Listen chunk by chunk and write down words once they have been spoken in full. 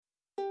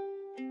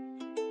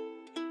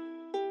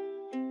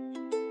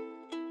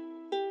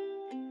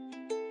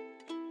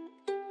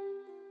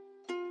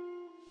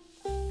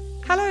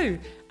Hello,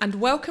 and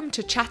welcome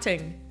to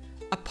Chatting,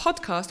 a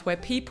podcast where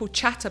people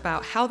chat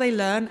about how they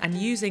learn and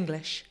use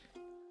English.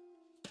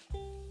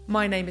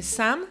 My name is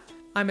Sam,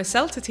 I'm a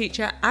CELTA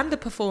teacher and a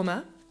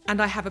performer, and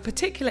I have a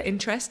particular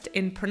interest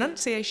in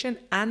pronunciation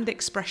and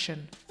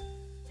expression.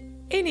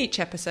 In each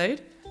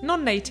episode,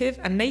 non-native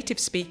and native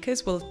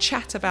speakers will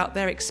chat about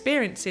their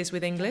experiences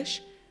with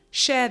English,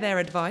 share their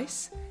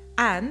advice,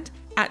 and,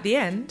 at the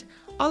end,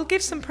 I'll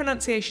give some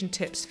pronunciation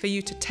tips for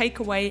you to take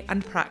away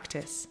and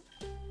practice.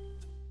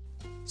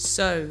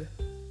 So,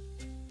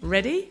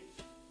 ready?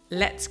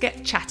 Let's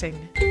get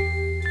chatting.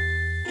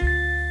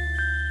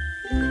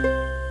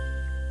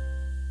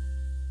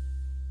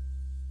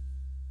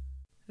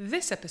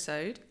 This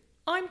episode,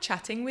 I'm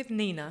chatting with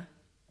Nina.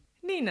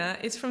 Nina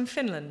is from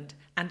Finland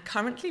and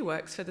currently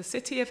works for the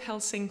city of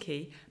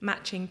Helsinki,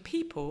 matching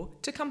people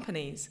to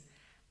companies.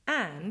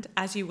 And,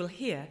 as you will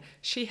hear,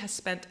 she has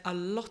spent a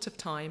lot of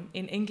time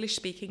in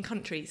English-speaking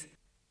countries.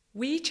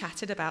 We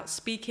chatted about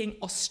speaking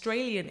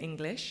Australian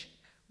English,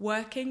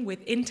 working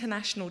with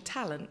international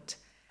talent,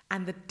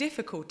 and the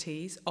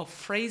difficulties of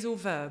phrasal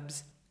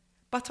verbs.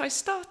 But I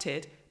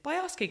started by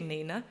asking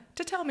Nina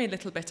to tell me a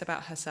little bit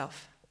about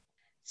herself.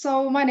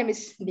 So my name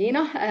is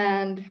Nina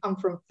and I'm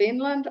from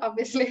Finland,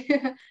 obviously.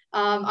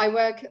 I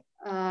work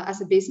as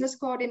a business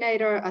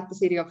coordinator at the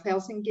city of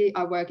Helsinki.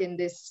 I work in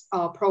this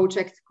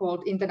project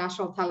called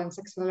International Talents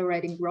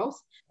Accelerating Growth.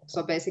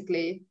 So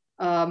basically,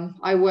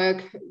 I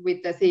work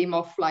with the theme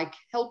of like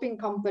helping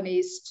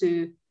companies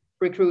to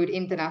recruit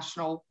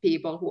international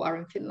people who are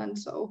in Finland.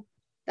 So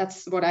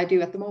that's what I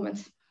do at the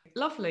moment.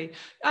 Lovely.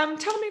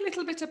 Tell me a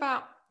little bit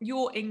about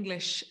your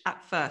English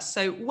at first.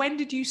 So when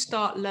did you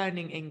start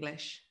learning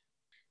English?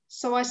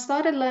 So I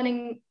started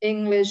learning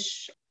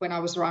English when I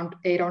was around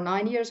 8 or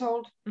 9 years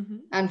old. Mm-hmm.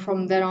 And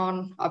from then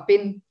on, I've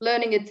been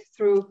learning it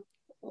through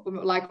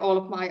like all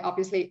of my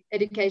obviously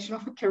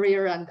educational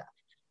career and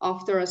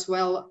after as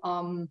well.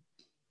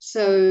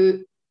 So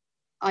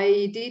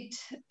I did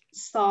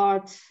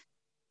start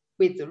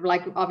with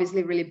like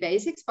obviously really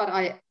basics, but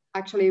I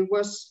actually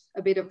was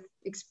a bit of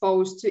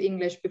exposed to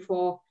English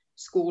before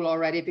school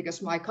already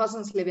because my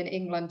cousins live in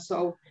England.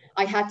 So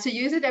I had to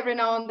use it every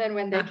now and then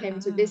when they came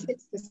to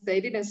visit because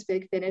they didn't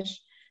speak Finnish.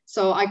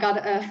 So I got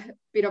a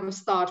bit of a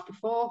start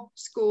before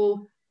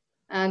school.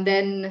 And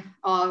then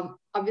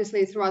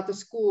obviously throughout the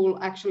school,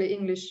 actually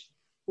English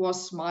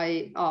was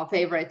my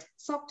favorite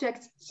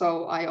subject.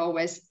 So I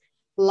always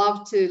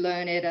loved to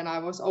learn it and I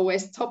was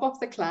always top of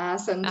the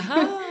class. And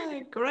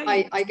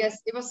great. I guess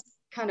it was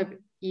kind of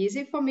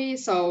easy for me.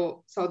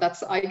 So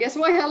that's, I guess,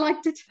 why I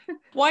liked it.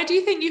 Why do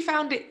you think you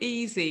found it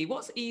easy?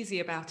 What's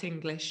easy about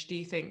English, do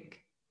you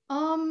think?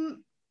 I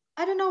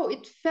don't know.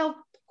 It felt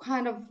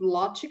kind of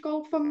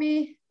logical for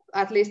me,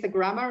 at least the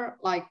grammar,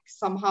 like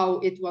somehow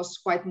it was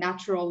quite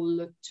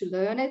natural to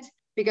learn it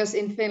because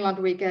in Finland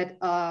we get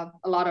a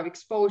lot of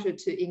exposure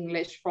to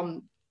English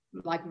from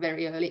like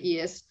very early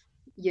years.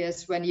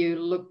 Yes, when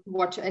you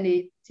watch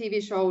any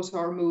TV shows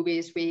or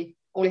movies, we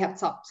only have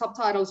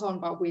subtitles on,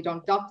 but we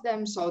don't dub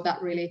them. So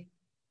that really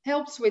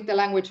helps with the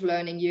language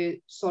learning. You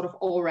sort of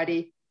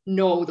already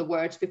know the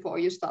words before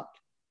you start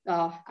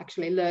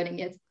actually learning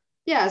it.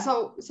 Yeah,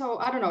 so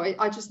I don't know.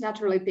 I just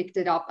naturally picked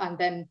it up. And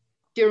then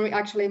during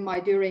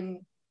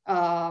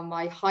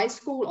my high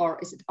school, or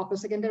is it upper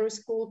secondary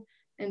school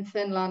in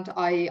Finland,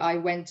 I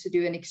went to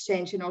do an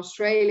exchange in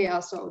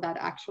Australia. So that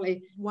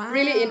actually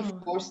really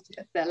enforced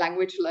the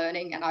language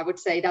learning. And I would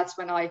say that's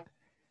when I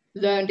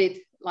learned it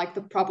like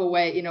the proper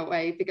way in a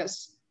way,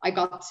 because I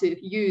got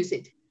to use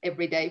it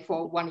every day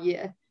for 1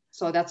 year.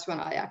 So that's when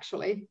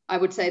I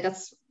would say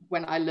that's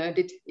when I learned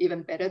it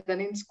even better than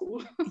in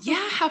school.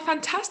 Yeah, how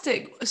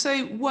fantastic.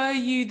 So were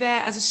you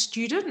there as a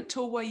student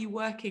or were you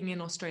working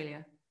in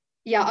Australia?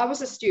 Yeah, I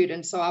was a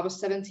student. So I was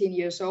 17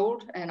 years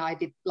old and I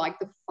did like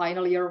the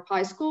final year of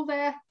high school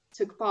there,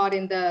 took part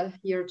in the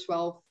year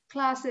 12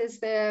 classes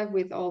there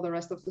with all the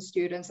rest of the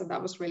students. And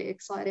that was really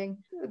exciting.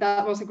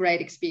 That was a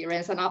great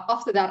experience. And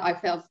after that, I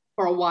felt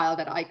for a while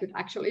that I could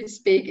actually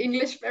speak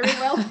English very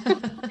well.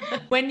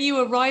 When you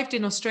arrived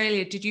in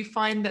Australia, did you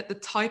find that the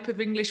type of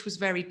English was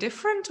very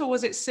different or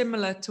was it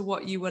similar to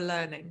what you were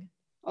learning?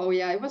 Oh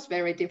yeah, it was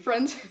very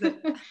different.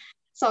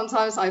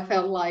 Sometimes I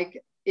felt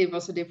like it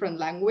was a different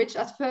language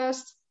at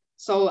first.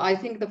 So I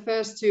think the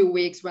first 2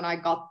 weeks when I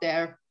got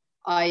there,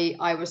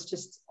 I was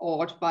just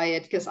awed by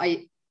it because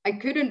I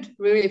couldn't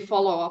really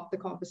follow up the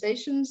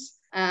conversations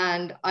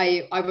and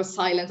I was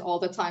silent all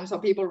the time. So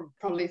people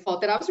probably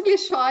thought that I was really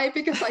shy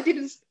because I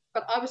didn't,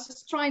 but I was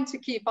just trying to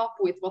keep up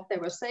with what they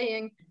were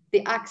saying.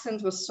 The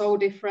accent was so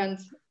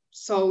different.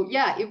 So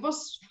yeah, it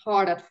was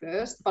hard at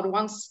first, but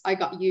once I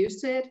got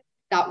used to it,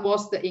 that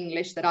was the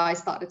English that I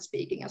started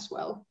speaking as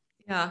well.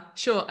 Yeah,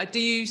 sure. Do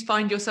you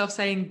find yourself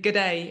saying good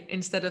day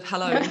instead of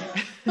hello?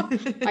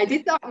 I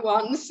did that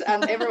once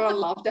and everyone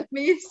laughed at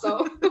me,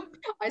 so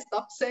I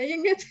stopped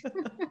saying it.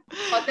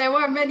 But there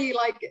were many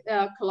like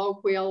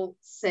colloquial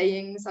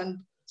sayings and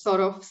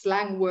sort of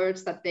slang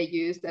words that they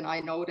used, and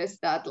I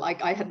noticed that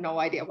like I had no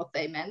idea what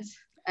they meant.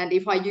 And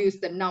if I use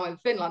them now in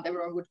Finland,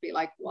 everyone would be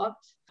like, what?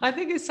 I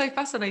think it's so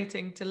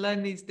fascinating to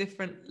learn these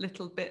different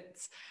little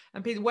bits.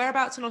 And people,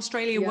 whereabouts in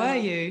Australia were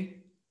you?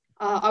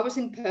 I was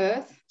in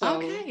Perth, so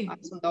okay. I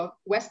was on the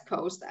west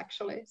coast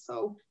actually,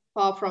 so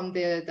far from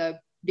the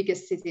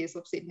biggest cities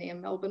of Sydney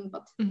and Melbourne,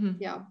 but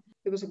yeah,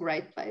 it was a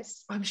great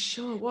place. I'm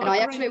sure. And I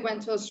actually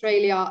went to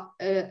Australia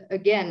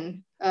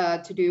again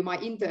to do my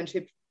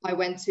internship. I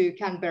went to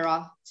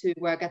Canberra to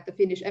work at the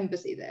Finnish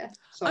embassy there.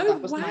 So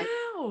that was my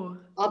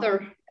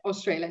other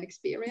Australian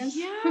experience.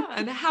 Yeah,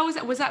 and how was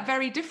that? Was that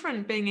very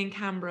different being in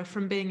Canberra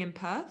from being in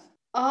Perth?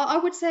 I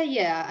would say,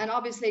 yeah. And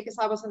obviously, because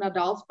I was an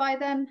adult by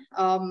then,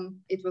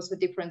 it was a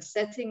different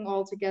setting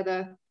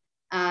altogether.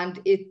 And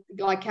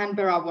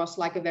Canberra was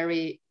like a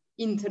very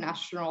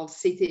international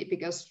city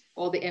because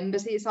all the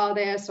embassies are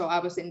there. So I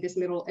was in this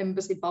little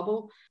embassy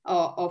bubble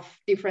of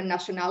different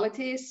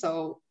nationalities.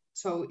 So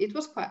it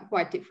was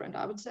quite different,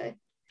 I would say.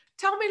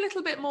 Tell me a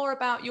little bit more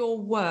about your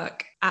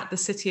work at the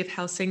City of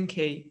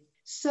Helsinki.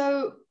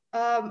 So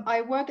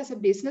I work as a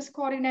business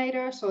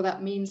coordinator. So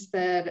that means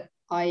that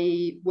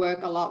I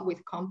work a lot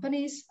with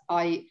companies.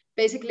 I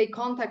basically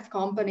contact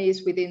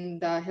companies within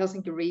the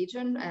Helsinki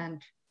region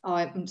and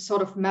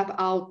sort of map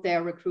out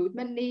their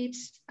recruitment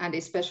needs, and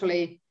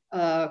especially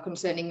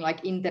concerning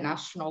like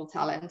international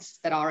talents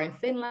that are in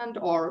Finland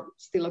or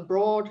still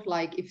abroad,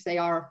 like if they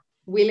are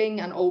willing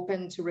and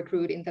open to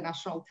recruit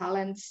international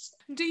talents.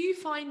 Do you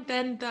find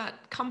then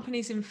that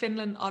companies in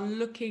Finland are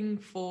looking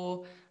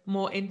for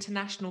more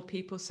international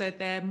people, so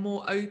they're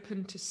more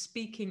open to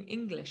speaking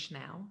English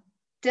now?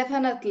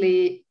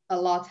 Definitely a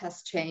lot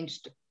has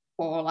changed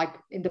for like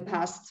in the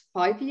past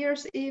 5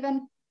 years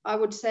even, I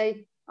would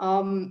say.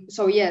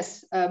 So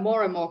yes,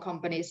 more and more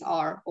companies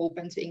are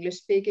open to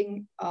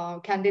English-speaking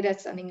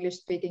candidates and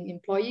English-speaking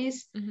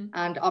employees.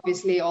 And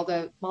obviously all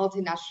the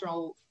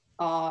multinational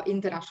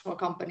international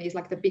companies,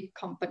 like the big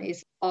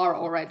companies, are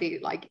already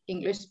like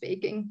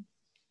English-speaking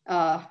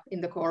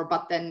in the core.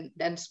 But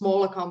then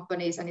smaller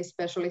companies and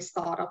especially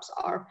startups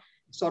are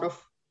sort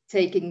of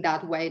taking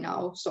that way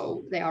now.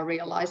 So they are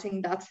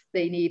realizing that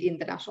they need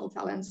international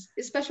talents,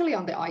 especially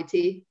on the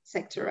IT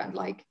sector and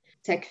like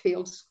tech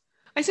fields.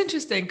 It's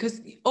interesting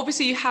because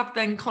obviously you have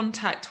then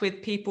contact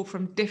with people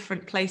from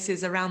different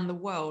places around the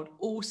world,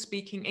 all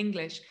speaking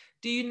English.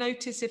 Do you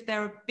notice if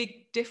there are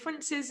big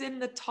differences in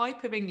the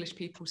type of English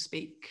people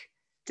speak?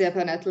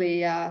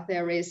 Definitely, yeah,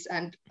 there is.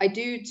 And I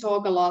do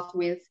talk a lot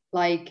with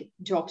like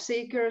job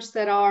seekers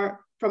that are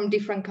from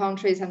different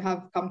countries and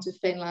have come to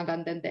Finland,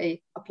 and then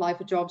they apply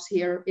for jobs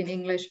here in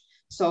English.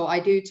 So I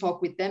do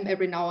talk with them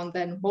every now and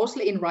then,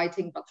 mostly in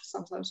writing, but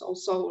sometimes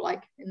also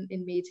like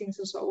in meetings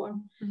and so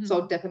on.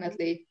 So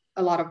definitely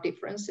a lot of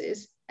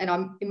differences.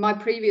 And in my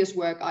previous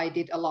work, I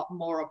did a lot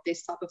more of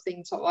this type of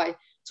thing. So I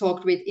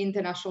talked with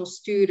international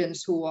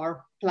students who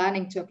are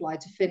planning to apply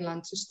to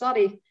Finland to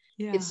study.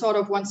 Yeah. It's sort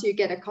of once you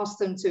get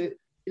accustomed to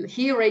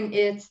hearing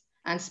it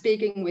and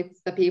speaking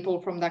with the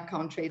people from that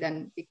country,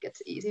 then it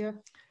gets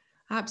easier.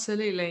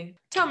 Absolutely.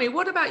 Tell me,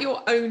 what about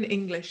your own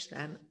English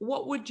then?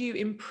 What would you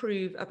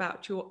improve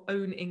about your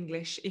own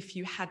English if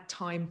you had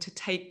time to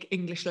take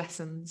English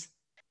lessons?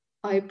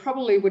 I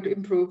probably would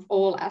improve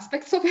all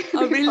aspects of it.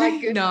 Oh,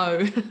 really?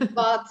 No.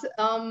 But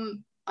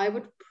I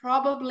would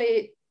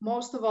probably,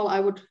 most of all, I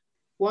would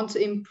want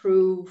to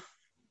improve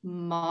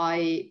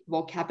my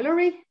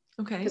vocabulary.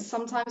 Okay. Because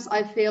sometimes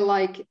I feel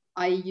like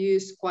I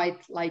use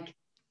quite like,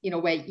 in a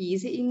way,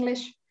 easy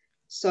English.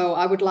 So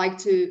I would like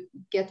to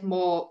get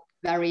more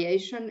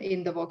variation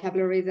in the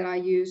vocabulary that I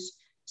use.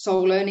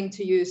 So learning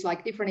to use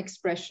like different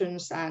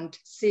expressions and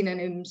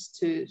synonyms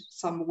to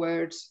some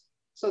words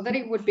so that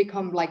it would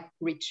become like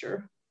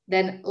richer.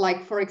 Then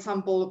like, for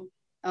example,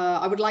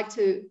 I would like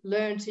to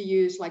learn to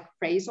use like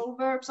phrasal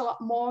verbs a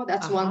lot more.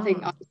 That's one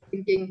thing I was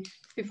thinking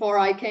before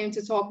I came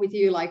to talk with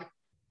you, like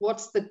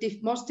what's the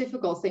most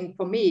difficult thing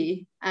for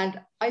me? And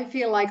I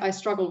feel like I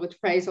struggle with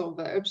phrasal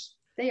verbs.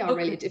 They are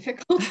really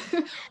difficult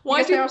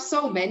because there are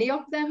so many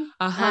of them,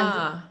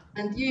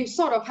 and you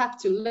sort of have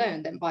to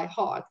learn them by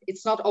heart.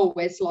 It's not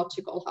always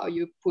logical how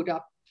you put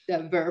up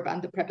the verb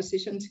and the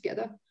preposition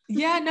together.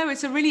 Yeah, no,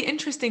 it's a really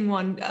interesting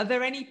one. Are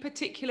there any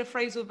particular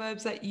phrasal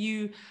verbs that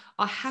you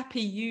are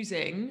happy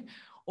using,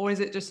 or is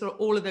it just sort of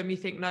all of them you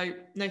think, no,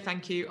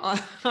 thank you,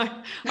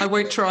 I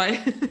won't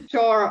try?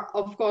 Sure,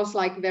 of course,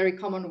 like very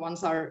common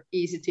ones are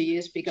easy to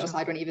use because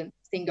I don't even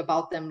think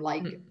about them,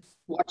 like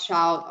watch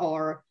out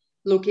or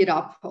look it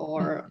up,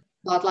 or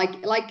but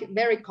like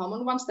very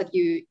common ones that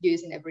you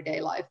use in everyday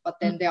life. But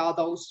then there are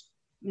those,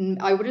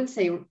 I wouldn't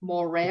say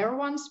more rare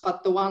ones,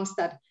 but the ones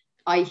that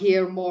I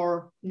hear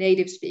more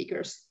native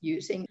speakers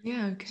using.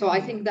 Yeah. Okay. So I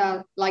think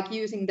that like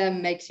using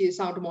them makes you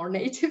sound more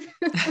native,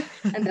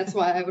 and that's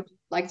why I would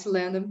like to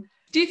learn them.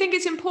 Do you think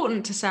it's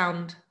important to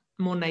sound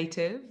more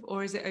native,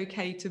 or is it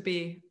okay to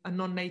be a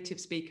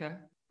non-native speaker?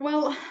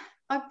 Well,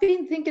 I've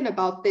been thinking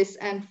about this,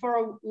 and for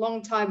a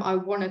long time I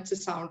wanted to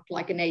sound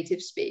like a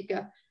native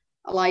speaker.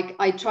 Like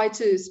I tried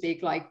to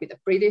speak like with a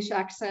British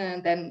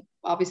accent, and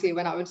obviously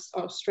when I was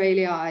in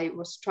Australia, I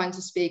was trying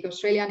to speak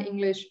Australian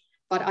English.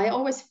 but I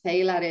always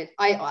fail at it.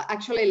 I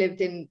actually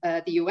lived in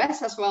the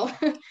US as well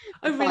for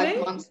oh, really?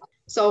 5 months.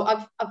 So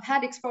I've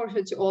had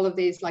exposure to all of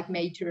these like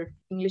major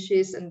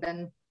Englishes, and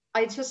then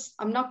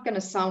I'm not going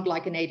to sound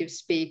like a native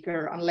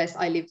speaker unless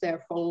I live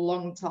there for a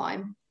long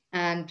time.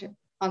 And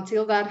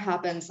until that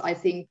happens, I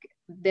think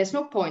there's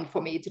no point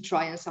for me to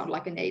try and sound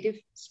like a native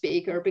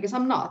speaker, because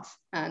I'm not.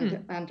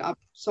 And I've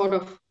sort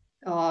of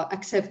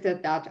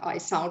accepted that I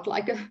sound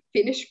like a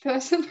Finnish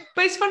person.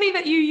 But it's funny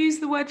that you use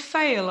the word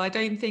fail. I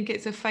don't think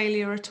it's a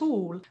failure at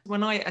all.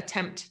 When I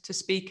attempt to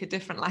speak a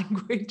different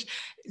language,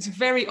 it's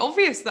very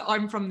obvious that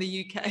I'm from the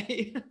UK,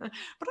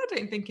 but I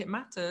don't think it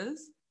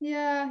matters.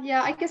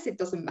 Yeah, I guess it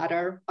doesn't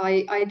matter.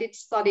 I did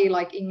study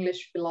like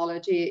English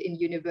philology in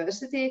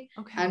university,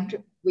 and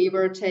we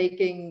were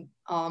taking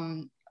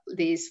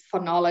these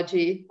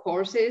phonology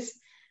courses,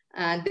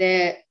 and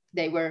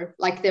they were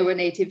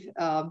native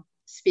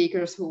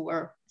speakers who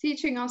were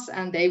teaching us,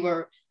 and they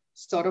were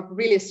sort of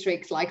really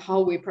strict, like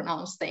how we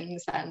pronounce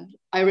things. And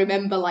I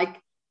remember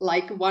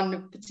like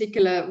one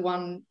particular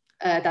one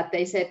that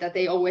they said that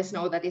they always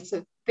know that it's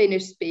a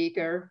Finnish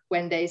speaker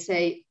when they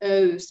say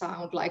 "o"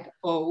 sound like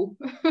 "o."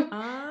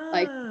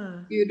 Like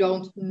you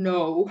don't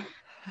know,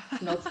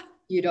 not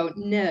you don't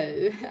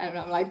know. And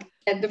I'm like,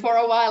 and for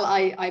a while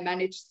I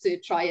managed to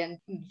try and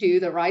do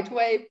the right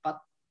way, but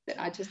then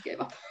I just gave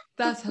up.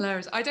 That's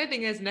hilarious. I don't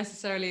think there's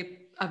necessarily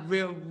a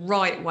real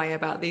right way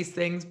about these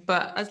things,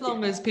 but as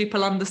long as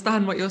people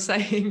understand what you're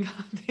saying.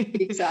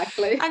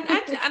 Exactly.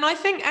 and I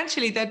think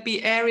actually there'd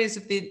be areas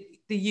of the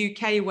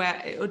UK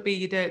where it would be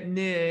you don't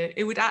know.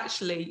 It would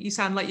actually, you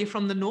sound like you're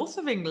from the north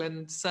of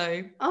England.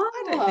 So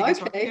I don't think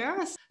it's right.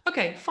 Yes.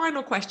 Okay,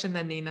 final question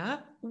then,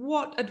 Nina.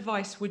 What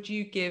advice would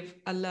you give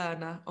a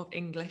learner of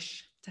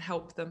English to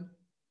help them?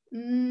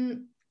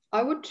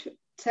 I would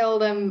tell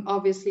them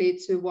obviously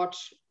to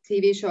watch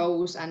TV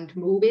shows and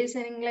movies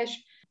in English.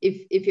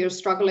 If you're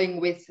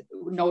struggling with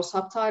no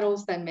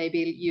subtitles, then maybe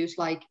use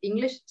like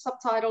English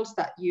subtitles.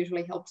 That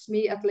usually helps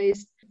me, at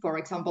least. For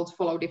example, to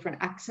follow different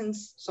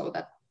accents so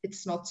that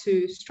it's not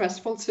too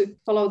stressful to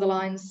follow the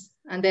lines.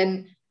 And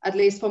then, at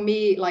least for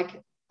me,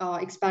 like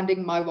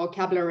expanding my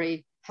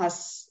vocabulary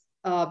has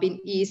been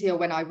easier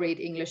when I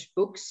read English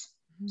books.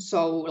 Mm-hmm.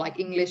 So like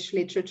English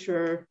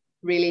literature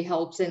really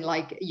helps in,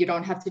 like, you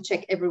don't have to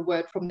check every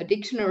word from the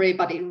dictionary,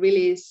 but it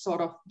really sort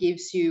of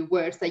gives you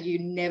words that you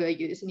never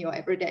use in your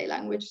everyday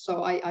language.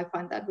 So I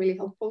find that really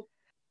helpful.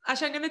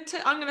 Actually,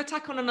 I'm going to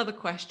tack on another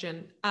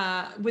question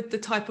with the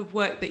type of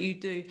work that you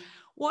do.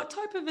 What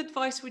type of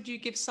advice would you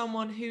give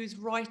someone who's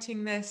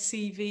writing their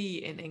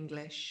CV in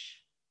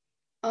English?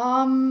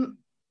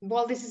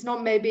 Well, this is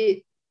not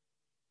maybe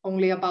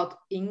only about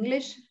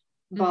English,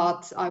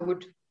 but I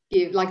would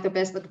give, like, the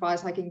best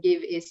advice I can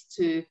give is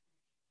to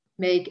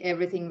make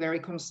everything very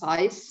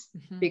concise,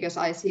 because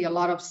I see a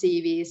lot of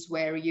CVs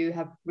where you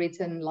have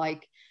written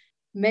like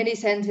many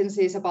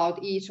sentences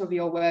about each of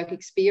your work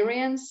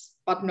experience,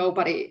 but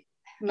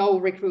no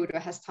recruiter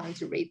has time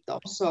to read them.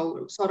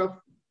 So sort of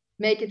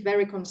make it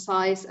very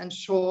concise and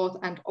short,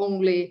 and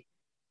only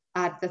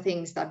add the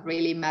things that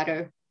really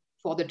matter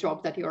for the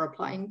job that you're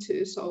applying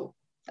to. So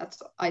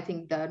that's, I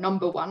think, the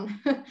number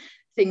one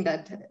thing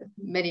that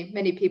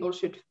many people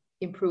should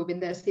improve in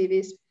their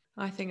CVs.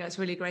 I think that's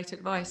really great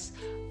advice.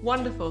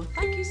 Wonderful.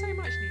 Thank you so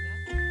much,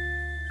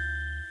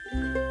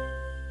 Nina.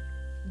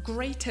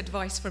 Great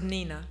advice from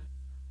Nina.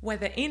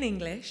 Whether in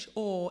English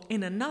or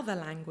in another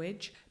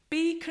language,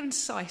 be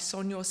concise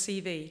on your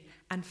CV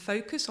and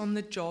focus on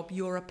the job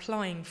you're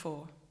applying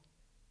for.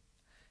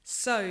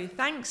 So,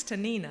 thanks to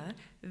Nina,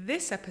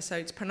 this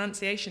episode's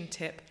pronunciation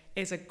tip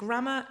is a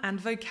grammar and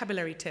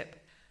vocabulary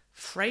tip: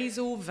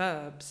 phrasal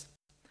verbs.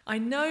 I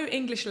know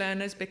English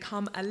learners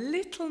become a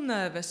little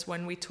nervous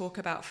when we talk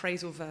about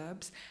phrasal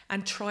verbs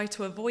and try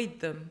to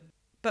avoid them.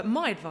 But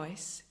my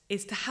advice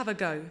is to have a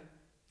go.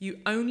 You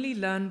only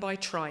learn by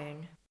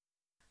trying.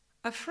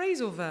 A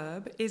phrasal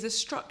verb is a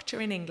structure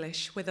in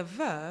English with a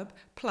verb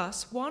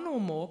plus one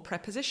or more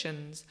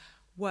prepositions.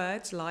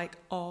 Words like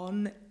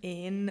on,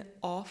 in,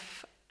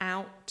 off,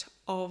 out,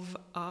 of,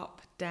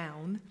 up,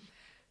 down.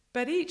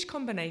 But each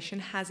combination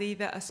has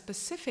either a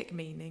specific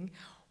meaning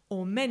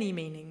or many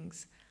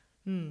meanings.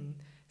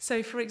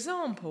 So, for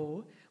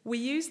example, we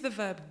use the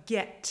verb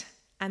get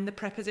and the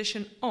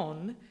preposition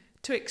on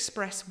to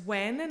express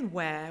when and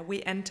where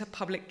we enter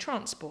public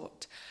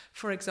transport.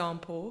 For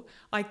example,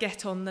 I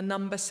get on the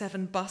number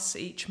 7 bus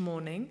each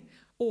morning,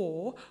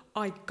 or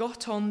I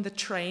got on the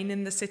train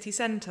in the city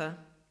centre.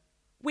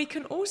 We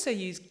can also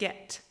use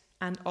get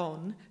and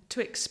on to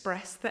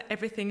express that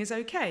everything is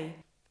okay.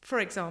 For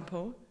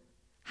example,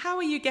 how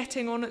are you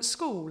getting on at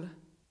school?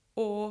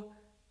 Or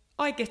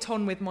I get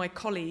on with my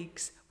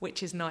colleagues,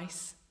 which is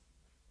nice.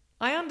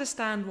 I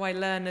understand why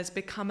learners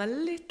become a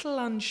little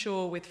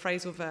unsure with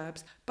phrasal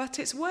verbs, but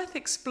it's worth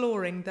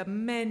exploring the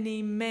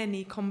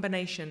many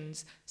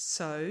combinations.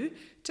 So,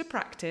 to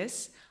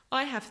practice,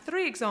 I have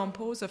 3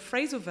 examples of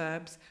phrasal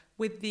verbs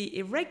with the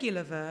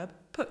irregular verb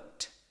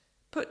put.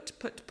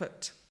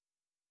 Put.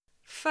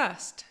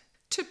 First,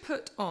 to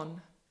put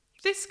on.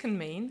 This can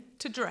mean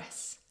to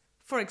dress.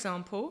 For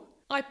example,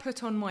 I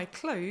put on my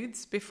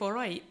clothes before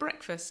I eat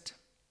breakfast.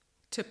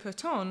 To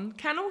put on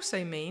can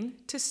also mean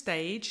to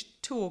stage,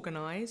 to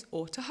organise,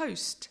 or to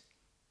host.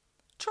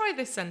 Try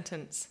this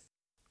sentence.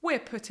 We're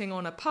putting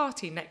on a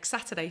party next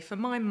Saturday for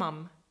my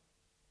mum.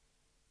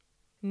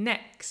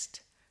 Next,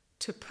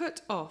 to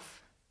put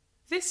off.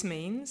 This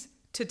means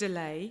to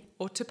delay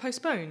or to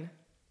postpone.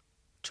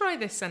 Try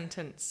this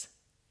sentence.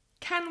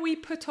 Can we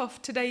put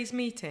off today's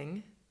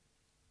meeting?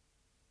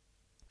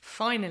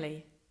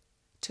 Finally,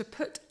 to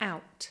put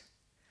out.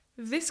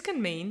 This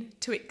can mean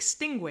to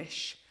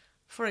extinguish.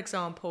 For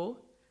example,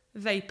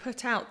 they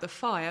put out the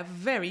fire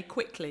very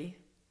quickly.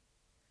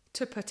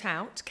 To put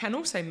out can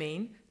also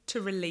mean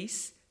to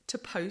release, to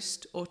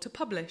post, or to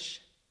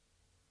publish.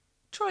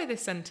 Try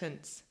this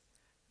sentence.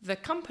 The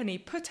company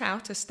put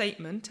out a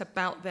statement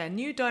about their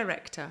new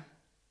director.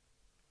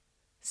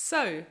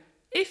 So,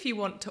 if you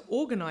want to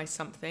organise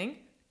something,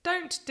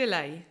 don't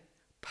delay.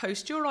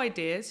 Post your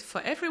ideas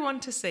for everyone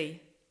to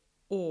see.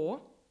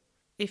 Or,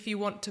 if you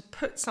want to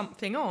put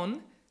something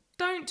on,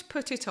 don't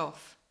put it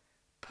off.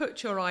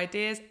 Put your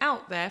ideas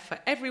out there for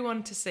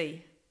everyone to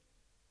see.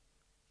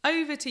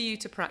 Over to you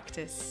to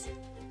practice.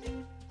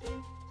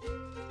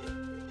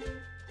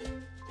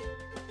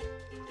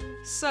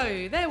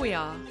 So, there we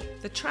are.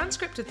 The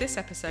transcript of this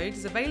episode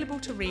is available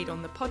to read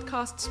on the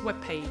podcast's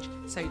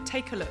webpage, so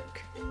take a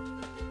look.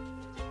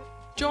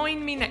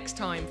 Join me next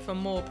time for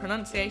more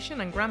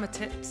pronunciation and grammar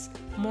tips,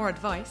 more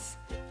advice,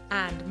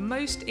 and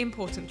most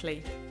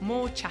importantly,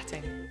 more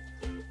chatting.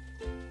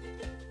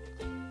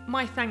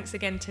 My thanks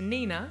again to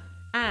Nina,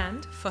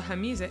 and for her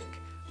music,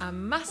 a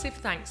massive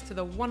thanks to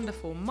the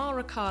wonderful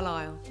Mara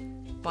Carlisle.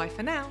 Bye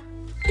for now.